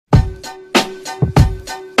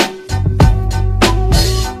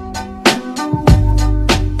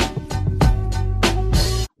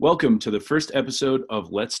Welcome to the first episode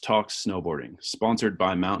of Let's Talk Snowboarding, sponsored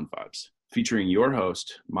by Mountain Vibes, featuring your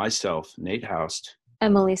host, myself, Nate Houst,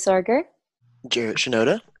 Emily Sorger, Jarrett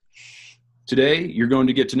Shinoda. Today, you're going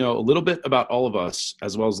to get to know a little bit about all of us,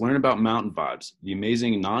 as well as learn about Mountain Vibes, the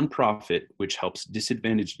amazing nonprofit which helps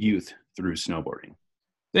disadvantaged youth through snowboarding.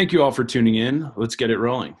 Thank you all for tuning in. Let's get it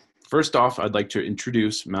rolling. First off, I'd like to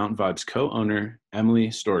introduce Mountain Vibes co-owner, Emily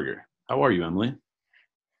Storger. How are you, Emily?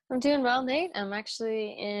 I'm doing well, Nate. I'm actually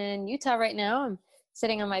in Utah right now. I'm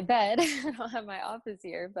sitting on my bed. I don't have my office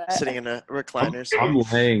here, but Sitting in a recliner. I'm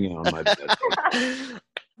laying on my bed.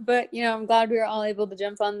 But I'm glad we were all able to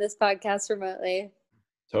jump on this podcast remotely.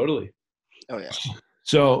 Totally. Oh, yeah.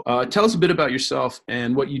 So tell us a bit about yourself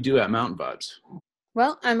and what you do at Mountain Vibes.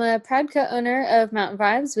 Well, I'm a proud co-owner of Mountain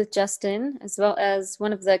Vibes with Justin, as well as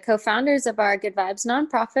one of the co-founders of our Good Vibes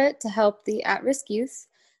nonprofit to help the at-risk youth.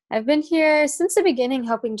 I've been here since the beginning,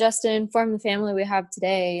 helping Justin form the family we have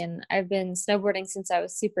today, and I've been snowboarding since I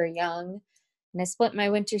was super young. And I split my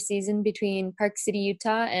winter season between Park City,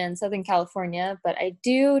 Utah and Southern California, but I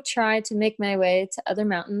do try to make my way to other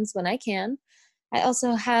mountains when I can. I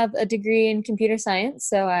also have a degree in computer science,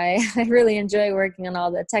 so I really enjoy working on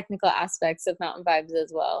all the technical aspects of Mountain Vibes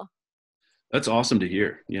as well. That's awesome to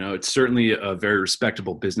hear. It's certainly a very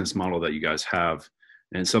respectable business model that you guys have,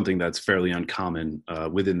 and something that's fairly uncommon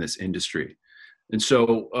within this industry. And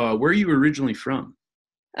so where are you originally from?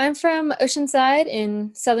 I'm from Oceanside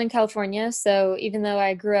in Southern California, so even though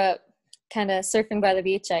I grew up kind of surfing by the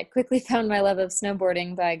beach, I quickly found my love of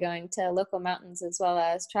snowboarding by going to local mountains as well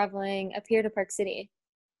as traveling up here to Park City.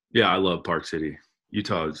 Yeah, I love Park City.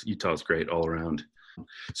 Utah's great all around.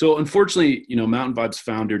 So unfortunately, Mountain Vibes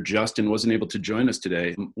founder Justin wasn't able to join us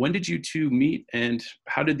today. When did you two meet, and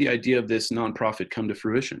how did the idea of this nonprofit come to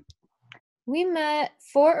fruition? We met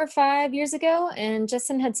 4 or 5 years ago, and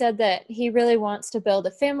Justin had said that he really wants to build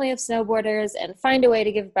a family of snowboarders and find a way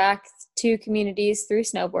to give back to communities through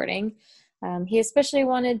snowboarding. He especially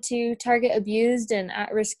wanted to target abused and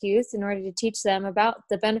at-risk youth in order to teach them about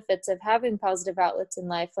the benefits of having positive outlets in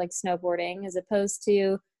life like snowboarding, as opposed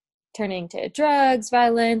to turning to drugs,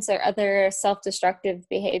 violence, or other self-destructive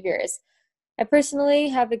behaviors. I personally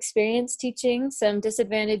have experience teaching some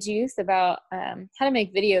disadvantaged youth about how to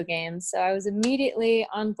make video games, so I was immediately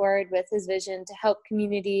on board with his vision to help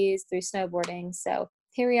communities through snowboarding. So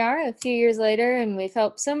here we are a few years later, and we've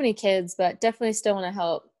helped so many kids, but definitely still want to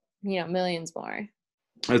help, millions more.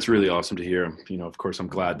 That's really awesome to hear. Of course, I'm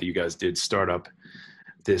glad that you guys did start up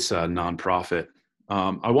this nonprofit.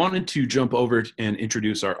 I wanted to jump over and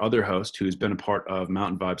introduce our other host who's been a part of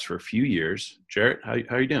Mountain Vibes for a few years. Jarrett, how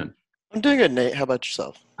are you doing? I'm doing good, Nate. How about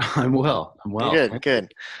yourself? I'm well.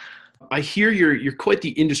 Good. I hear you're quite the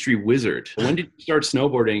industry wizard. When did you start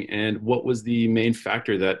snowboarding, and what was the main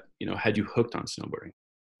factor that, had you hooked on snowboarding?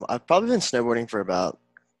 I've probably been snowboarding for about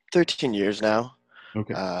 13 years now.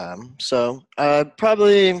 Okay. So I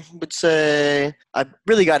probably would say I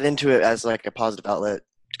really got into it as like a positive outlet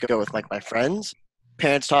to go with like my friends.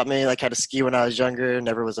 Parents taught me like how to ski when I was younger,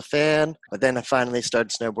 never was a fan. But then I finally started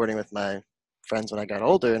snowboarding with my friends when I got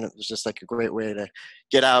older, and it was just like a great way to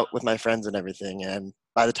get out with my friends and everything. And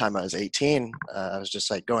by the time I was 18, I was just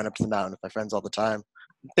like going up to the mountain with my friends all the time.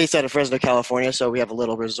 Based out of Fresno, California, so we have a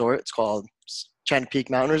little resort. It's called China Peak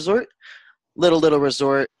Mountain Resort. Little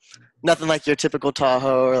resort. Nothing like your typical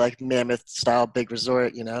Tahoe or like Mammoth style big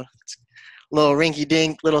resort, It's little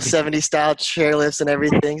rinky-dink, little 70s style chairlifts and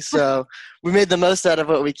everything. So we made the most out of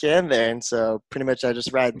what we can there. And so pretty much I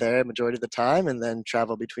just ride there majority of the time and then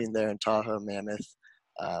travel between there and Tahoe, Mammoth,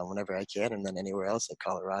 whenever I can, and then anywhere else like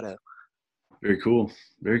Colorado. Very cool.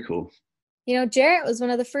 Very cool. Jarrett was one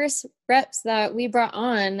of the first reps that we brought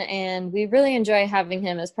on, and we really enjoy having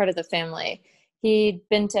him as part of the family. He'd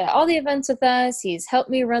been to all the events with us. He's helped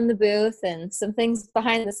me run the booth and some things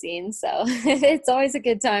behind the scenes. So it's always a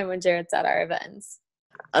good time when Jarrett's at our events.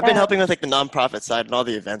 I've been helping with like the nonprofit side and all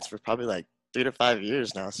the events for probably like 3 to 5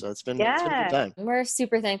 years now. So it's been a good time. We're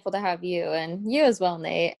super thankful to have you, and you as well,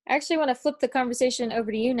 Nate. I actually want to flip the conversation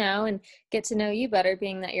over to you now and get to know you better,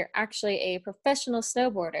 being that you're actually a professional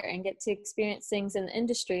snowboarder and get to experience things in the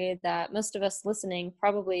industry that most of us listening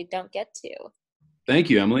probably don't get to.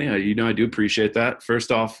 Thank you, Emily. I do appreciate that.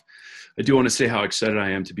 First off, I do want to say how excited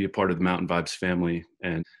I am to be a part of the Mountain Vibes family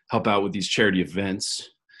and help out with these charity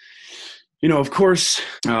events. Of course,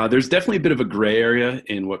 there's definitely a bit of a gray area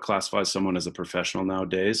in what classifies someone as a professional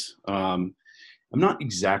nowadays. I'm not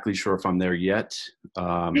exactly sure if I'm there yet.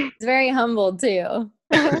 It's very humble too.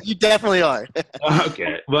 You definitely are.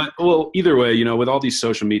 Okay. But, either way, with all these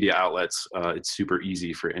social media outlets, it's super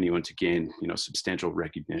easy for anyone to gain, substantial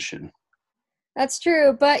recognition. That's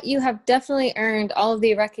true, but you have definitely earned all of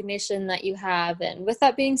the recognition that you have. And with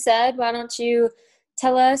that being said, why don't you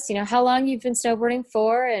tell us, how long you've been snowboarding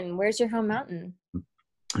for and where's your home mountain?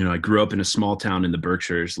 I grew up in a small town in the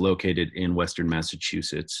Berkshires located in Western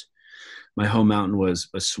Massachusetts. My home mountain was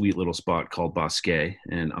a sweet little spot called Bosquet.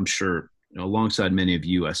 And I'm sure, alongside many of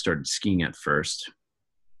you, I started skiing at first.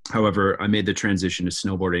 However, I made the transition to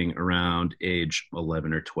snowboarding around age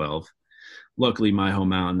 11 or 12. Luckily, my home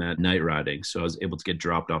mountain had night riding, so I was able to get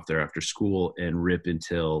dropped off there after school and rip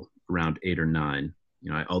until around 8 or 9.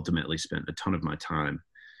 I ultimately spent a ton of my time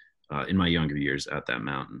in my younger years at that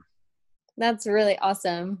mountain. That's really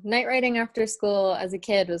awesome. Night riding after school as a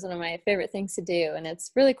kid was one of my favorite things to do. And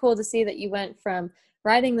it's really cool to see that you went from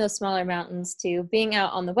riding those smaller mountains to being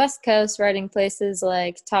out on the West Coast, riding places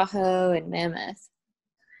like Tahoe and Mammoth.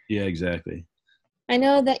 Yeah, exactly. I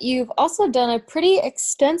know that you've also done a pretty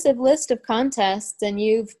extensive list of contests and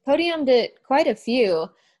you've podiumed at quite a few.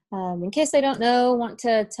 In case I don't know, want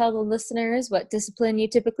to tell the listeners what discipline you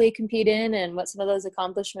typically compete in and what some of those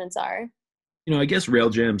accomplishments are? I guess rail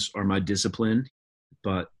jams are my discipline,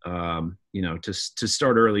 but to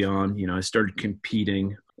start early on, I started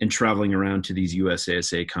competing and traveling around to these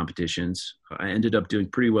USASA competitions. I ended up doing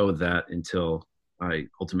pretty well with that until I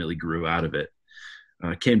ultimately grew out of it.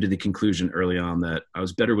 I came to the conclusion early on that I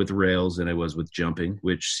was better with rails than I was with jumping,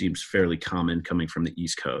 which seems fairly common coming from the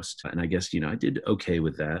East Coast. And I guess, I did okay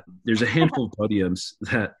with that. There's a handful of podiums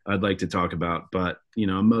that I'd like to talk about, but,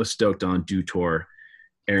 I'm most stoked on Dew Tour,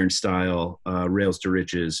 Erin Style, Rails to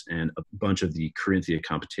Riches, and a bunch of the Corinthia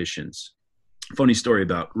competitions. Funny story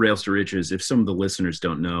about Rails to Riches, if some of the listeners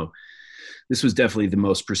don't know, this was definitely the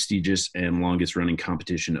most prestigious and longest running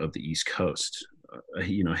competition of the East Coast.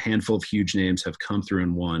 A handful of huge names have come through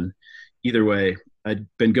and won. Either way, I'd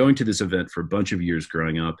been going to this event for a bunch of years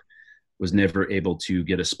growing up, was never able to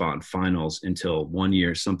get a spot in finals until one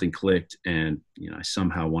year something clicked and I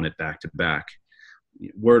somehow won it back to back.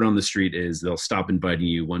 Word on the street is they'll stop inviting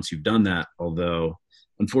you once you've done that, although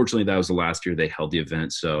unfortunately that was the last year they held the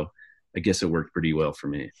event, so I guess it worked pretty well for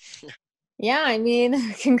me. Yeah, I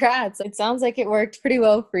mean, congrats. It sounds like it worked pretty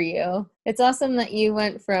well for you. It's awesome that you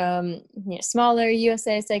went from smaller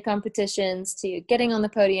USASA competitions to getting on the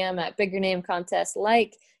podium at bigger name contests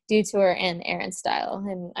like Dew Tour and Erin Style.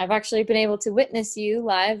 And I've actually been able to witness you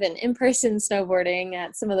live and in-person snowboarding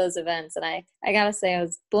at some of those events. And I gotta say, I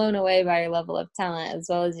was blown away by your level of talent as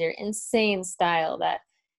well as your insane style that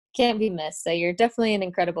can't be missed. So you're definitely an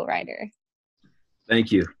incredible rider.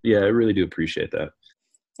 Thank you. Yeah, I really do appreciate that.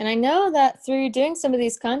 And I know that through doing some of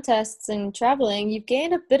these contests and traveling, you've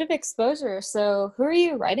gained a bit of exposure. So who are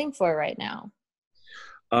you writing for right now?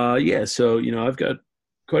 So, I've got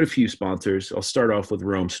quite a few sponsors. I'll start off with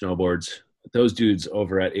Rome Snowboards. Those dudes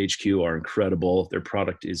over at HQ are incredible. Their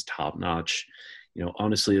product is top notch.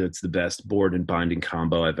 Honestly, it's the best board and binding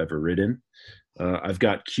combo I've ever ridden. I've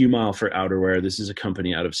got Q-Mile for outerwear. This is a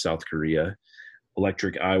company out of South Korea.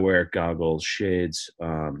 Electric eyewear, goggles, shades,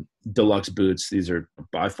 deluxe boots. These are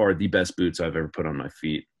by far the best boots I've ever put on my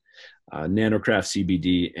feet. Nanocraft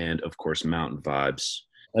CBD, and of course, Mountain Vibes,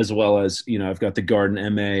 as well as, I've got the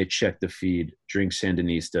Garden MA, Check the Feed, Drink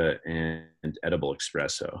Sandinista, and Edible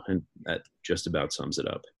Espresso. And that just about sums it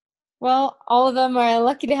up. Well, all of them are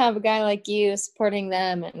lucky to have a guy like you supporting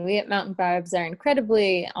them. And we at Mountain Vibes are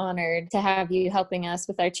incredibly honored to have you helping us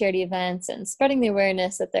with our charity events and spreading the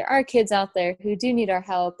awareness that there are kids out there who do need our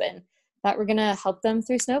help and that we're going to help them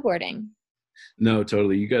through snowboarding. No,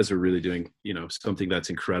 totally. You guys are really doing, something that's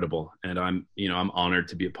incredible. And I'm honored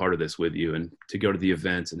to be a part of this with you and to go to the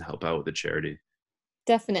events and help out with the charity.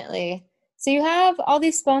 Definitely. So you have all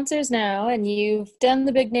these sponsors now and you've done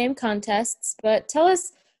the big name contests, but tell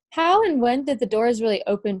us, how and when did the doors really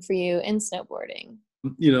open for you in snowboarding?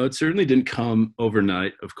 It certainly didn't come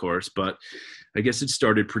overnight, of course, but I guess it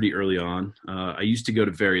started pretty early on. I used to go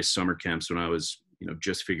to various summer camps when I was,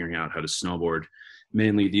 just figuring out how to snowboard.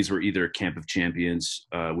 Mainly, these were either Camp of Champions,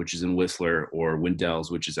 which is in Whistler, or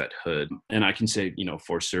Windell's, which is at Hood. And I can say,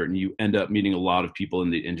 for certain, you end up meeting a lot of people in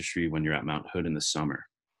the industry when you're at Mount Hood in the summer.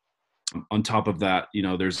 On top of that,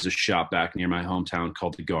 there's a shop back near my hometown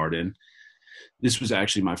called The Garden. This was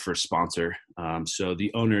actually my first sponsor. So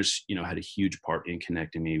the owners, had a huge part in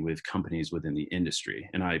connecting me with companies within the industry.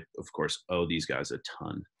 And I, of course, owe these guys a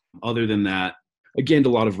ton. Other than that, I gained a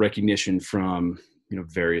lot of recognition from,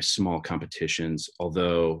 various small competitions.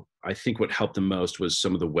 Although I think what helped the most was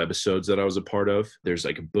some of the webisodes that I was a part of. There's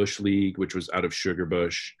like a Bush League, which was out of Sugar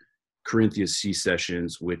Bush, Corinthia Sea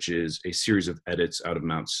Sessions, which is a series of edits out of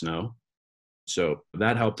Mount Snow. So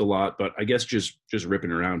that helped a lot, but I guess just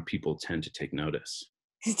ripping around, people tend to take notice.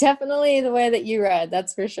 Definitely the way that you ride,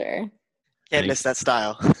 that's for sure. Can't miss that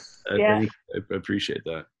style. Yeah. I appreciate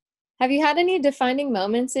that. Have you had any defining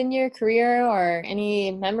moments in your career or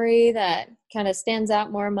any memory that kind of stands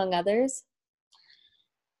out more among others?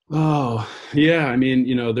 Oh, yeah. I mean,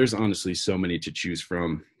 there's honestly so many to choose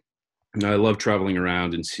from. And I love traveling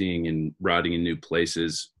around and seeing and riding in new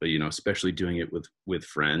places, but, especially doing it with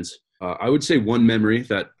friends. I would say one memory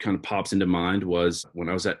that kind of pops into mind was when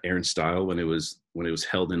I was at Aaron Style when it was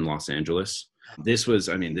held in Los Angeles. This was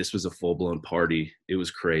a full blown party. It was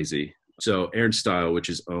crazy. So Aaron Style, which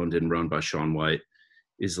is owned and run by Shaun White,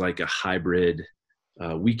 is like a hybrid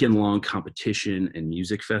weekend long competition and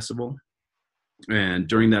music festival. And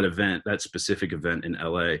during that specific event in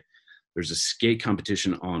LA, there's a skate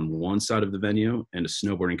competition on one side of the venue and a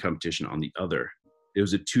snowboarding competition on the other. It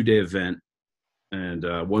was a 2-day event. And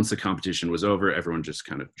once the competition was over, everyone just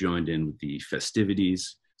kind of joined in with the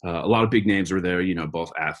festivities. A lot of big names were there,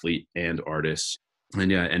 both athlete and artists. And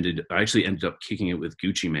yeah, I actually ended up kicking it with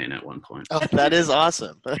Gucci Mane at one point. Oh, that is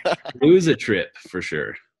awesome. It was a trip for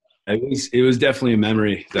sure. It was definitely a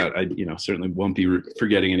memory that I, certainly won't be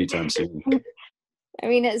forgetting anytime soon. I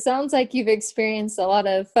mean, it sounds like you've experienced a lot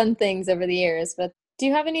of fun things over the years, but do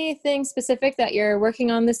you have anything specific that you're working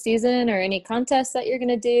on this season or any contests that you're going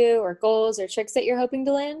to do or goals or tricks that you're hoping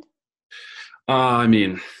to land? I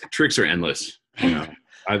mean, tricks are endless.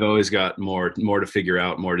 I've always got more to figure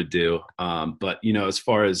out, more to do. But as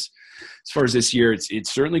far as this year,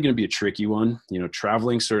 it's certainly going to be a tricky one.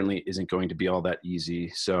 Traveling certainly isn't going to be all that easy.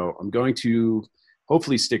 So I'm going to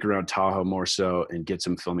hopefully stick around Tahoe more so and get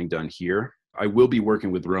some filming done here. I will be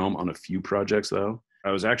working with Rome on a few projects though.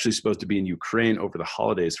 I was actually supposed to be in Ukraine over the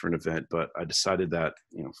holidays for an event, but I decided that,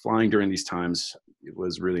 flying during these times, it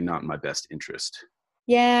was really not in my best interest.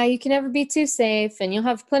 Yeah, you can never be too safe, and you'll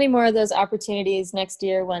have plenty more of those opportunities next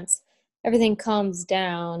year once everything calms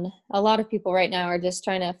down. A lot of people right now are just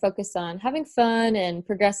trying to focus on having fun and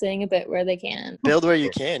progressing a bit where they can. Build where you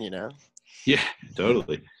can, Yeah,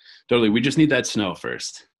 totally. Totally. We just need that snow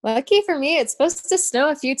first. Lucky for me, it's supposed to snow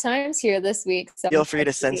a few times here this week. So Feel free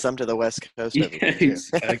to send some to the West Coast. Yeah,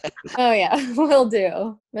 exactly. Oh yeah, will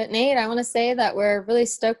do. But Nate, I want to say that we're really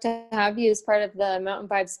stoked to have you as part of the Mountain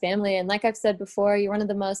Vibes family. And like I've said before, you're one of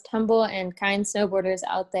the most humble and kind snowboarders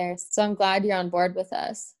out there. So I'm glad you're on board with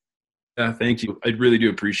us. Thank you. I really do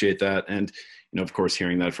appreciate that. And, of course,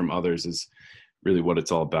 hearing that from others is really what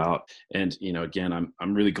it's all about. And, again,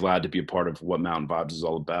 I'm really glad to be a part of what Mountain Vibes is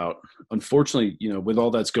all about. Unfortunately, with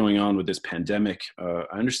all that's going on with this pandemic, I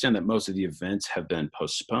understand that most of the events have been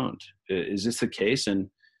postponed. Is this the case? And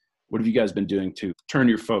what have you guys been doing to turn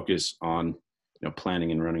your focus on,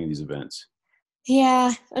 planning and running these events?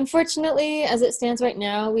 Yeah, unfortunately, as it stands right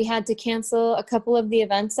now, we had to cancel a couple of the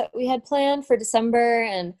events that we had planned for December,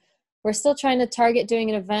 and we're still trying to target doing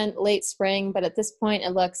an event late spring, but at this point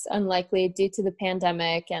it looks unlikely due to the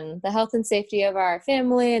pandemic, and the health and safety of our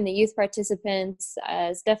family and the youth participants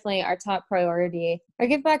is definitely our top priority. Our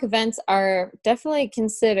give back events are definitely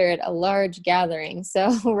considered a large gathering.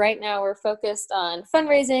 So right now we're focused on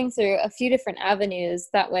fundraising through a few different avenues.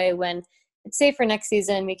 That way, when it's safe for next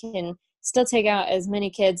season, we can still take out as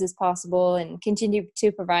many kids as possible and continue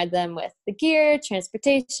to provide them with the gear,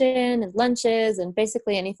 transportation, and lunches, and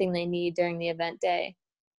basically anything they need during the event day.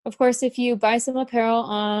 Of course, if you buy some apparel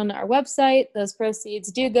on our website, those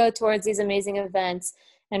proceeds do go towards these amazing events.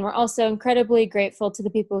 And we're also incredibly grateful to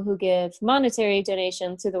the people who give monetary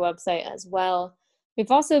donations to the website as well.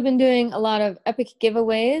 We've also been doing a lot of epic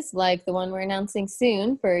giveaways, like the one we're announcing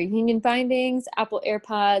soon for Union Bindings, Apple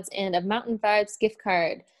AirPods, and a Mountain Vibes gift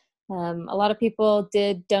card. A lot of people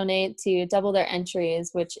did donate to double their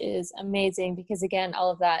entries, which is amazing because, again, all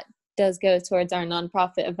of that does go towards our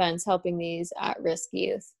nonprofit events helping these at-risk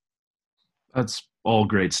youth. That's all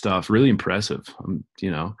great stuff. Really impressive. And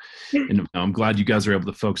I'm glad you guys are able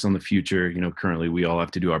to focus on the future. Currently we all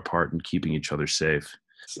have to do our part in keeping each other safe.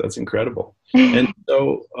 So that's incredible. And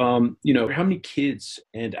so, how many kids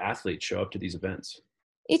and athletes show up to these events?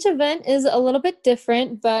 Each event is a little bit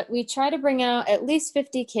different, but we try to bring out at least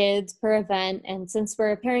 50 kids per event. And since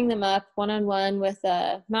we're pairing them up one-on-one with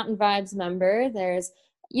a Mountain Vibes member, there's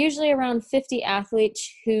usually around 50 athletes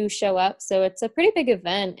who show up. So it's a pretty big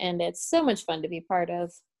event, and it's so much fun to be part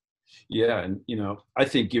of. Yeah. And, I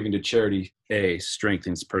think giving to charity,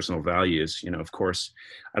 strengthens personal values. Of course,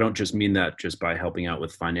 I don't just mean that just by helping out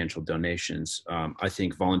with financial donations. I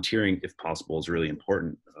think volunteering, if possible, is really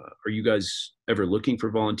important. Are you guys ever looking for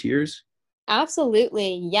volunteers?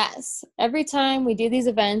 Absolutely, yes. Every time we do these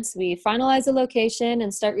events, we finalize a location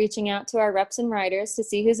and start reaching out to our reps and riders to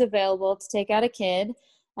see who's available to take out a kid.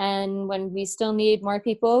 And when we still need more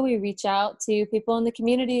people, we reach out to people in the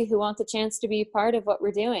community who want the chance to be part of what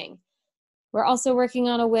we're doing. We're also working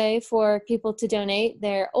on a way for people to donate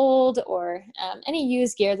their old or any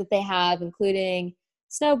used gear that they have, including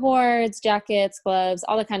snowboards, jackets, gloves,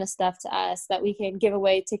 all the kind of stuff to us that we can give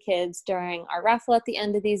away to kids during our raffle at the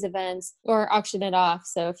end of these events or auction it off.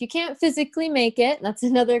 So if you can't physically make it, that's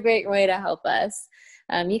another great way to help us.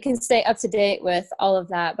 You can stay up to date with all of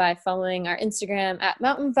that by following our Instagram at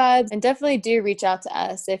Mountain Vibes, and definitely do reach out to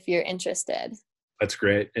us if you're interested. That's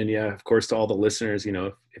great. And yeah, of course, to all the listeners,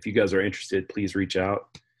 if you guys are interested, please reach out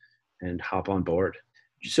and hop on board.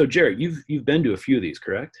 So Jarrett, you've been to a few of these,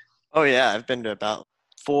 correct? Oh yeah, I've been to about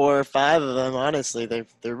 4 or 5 of them. Honestly,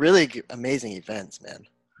 they're really amazing events, man.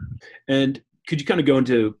 And could you kind of go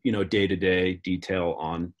into day-to-day detail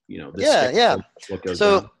on this? Yeah. What goes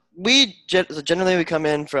So on? generally we come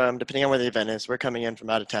in from, depending on where the event is, we're coming in from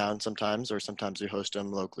out of town sometimes, or sometimes we host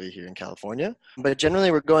them locally here in California. But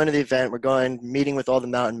generally we're going to the event, meeting with all the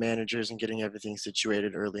mountain managers and getting everything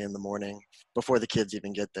situated early in the morning before the kids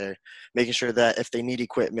even get there, making sure that if they need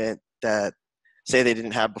equipment that say they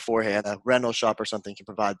didn't have beforehand, a rental shop or something can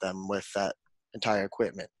provide them with that entire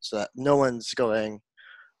equipment so that no one's going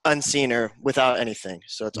unseen or without anything.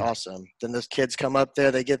 So it's awesome. Then those kids come up there,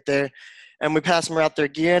 they get there, and we pass them out their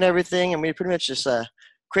gear and everything, and we pretty much just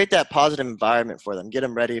create that positive environment for them, get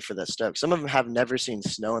them ready for the stoke. Some of them have never seen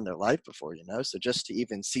snow in their life before, so just to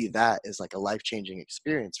even see that is like a life-changing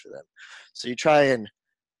experience for them. So you try and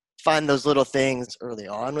find those little things early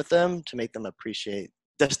on with them to make them appreciate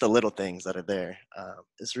just the little things that are there.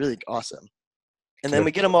 It's really awesome. And then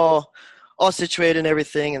we get them all situated and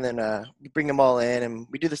everything, and then we bring them all in, and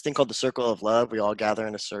we do this thing called the Circle of Love. We all gather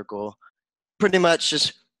in a circle, pretty much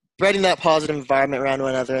just spreading that positive environment around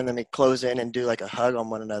one another, and then we close in and do like a hug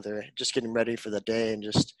on one another, just getting ready for the day, and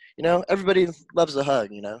just, everybody loves a hug,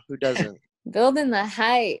 who doesn't? Building the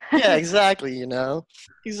hype. Yeah, exactly,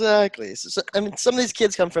 exactly. So, I mean, some of these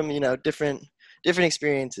kids come from, different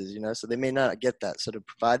experiences, so they may not get that. So to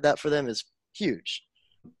provide that for them is huge.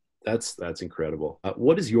 That's incredible.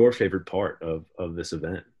 What is your favorite part of this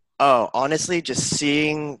event? Oh, honestly, just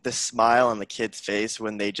seeing the smile on the kid's face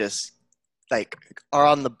when they just like are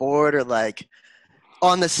on the board or like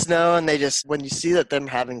on the snow, and when you see that them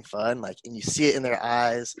having fun, like, and you see it in their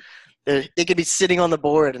eyes, they could be sitting on the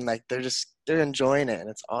board and like they're enjoying it, and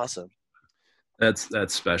it's awesome. That's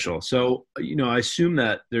special. So, I assume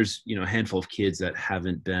that there's, a handful of kids that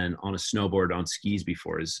haven't been on a snowboard on skis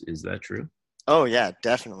before. Is that true? Oh yeah,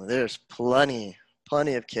 definitely. There's plenty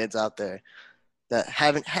of kids out there that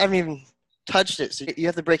haven't even touched it. So you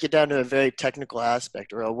have to break it down to a very technical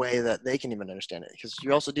aspect or a way that they can even understand it, because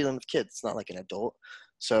you're also dealing with kids. It's not like an adult.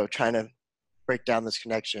 So trying to break down those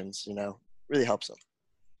connections, really helps them.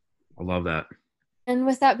 I love that. And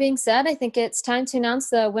with that being said, I think it's time to announce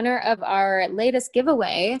the winner of our latest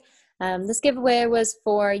giveaway. This giveaway was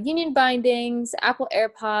for Union Bindings, Apple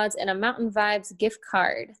AirPods, and a Mountain Vibes gift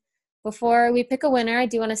card. Before we pick a winner, I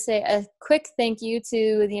do want to say a quick thank you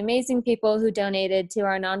to the amazing people who donated to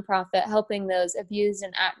our nonprofit, helping those abused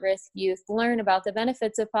and at-risk youth learn about the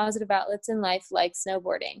benefits of positive outlets in life like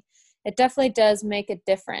snowboarding. It definitely does make a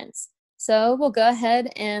difference. So we'll go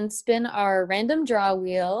ahead and spin our random draw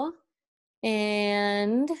wheel.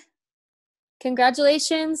 And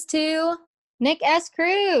congratulations to Nick S.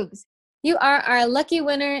 Krugs. You are our lucky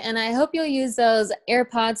winner, and I hope you'll use those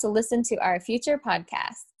AirPods to listen to our future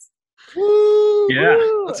podcasts. Woo, yeah,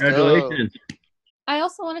 woo, congratulations. I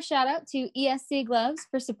also want to shout out to ESC Gloves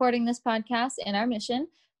for supporting this podcast and our mission.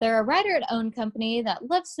 They're a rider-owned company that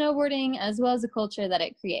loves snowboarding as well as the culture that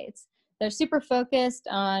it creates. They're super focused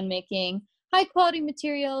on making high-quality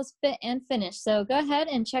materials, fit and finish. So go ahead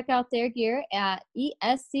and check out their gear at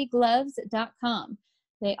escgloves.com.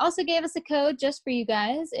 They also gave us a code just for you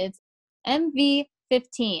guys. It's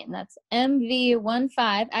MV15. That's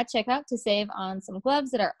MV15 at checkout to save on some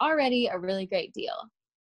gloves that are already a really great deal.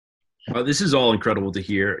 This is all incredible to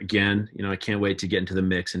hear. Again, I can't wait to get into the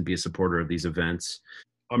mix and be a supporter of these events.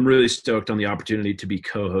 I'm really stoked on the opportunity to be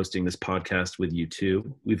co-hosting this podcast with you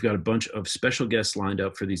too. We've got a bunch of special guests lined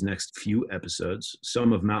up for these next few episodes.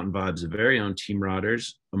 Some of Mountain Vibes' very own team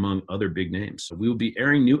riders, among other big names. So we will be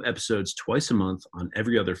airing new episodes twice a month on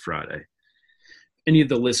every other Friday. If any of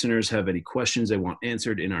the listeners have any questions they want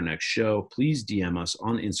answered in our next show, please DM us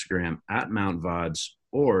on Instagram at Mountain Vibes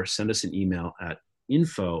or send us an email at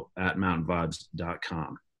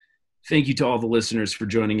info@mountainvibes.com. Thank you to all the listeners for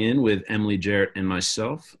joining in with Emily, Jarrett, and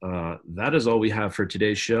myself. That is all we have for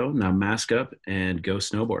today's show. Now mask up and go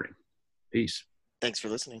snowboarding. Peace. Thanks for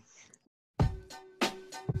listening.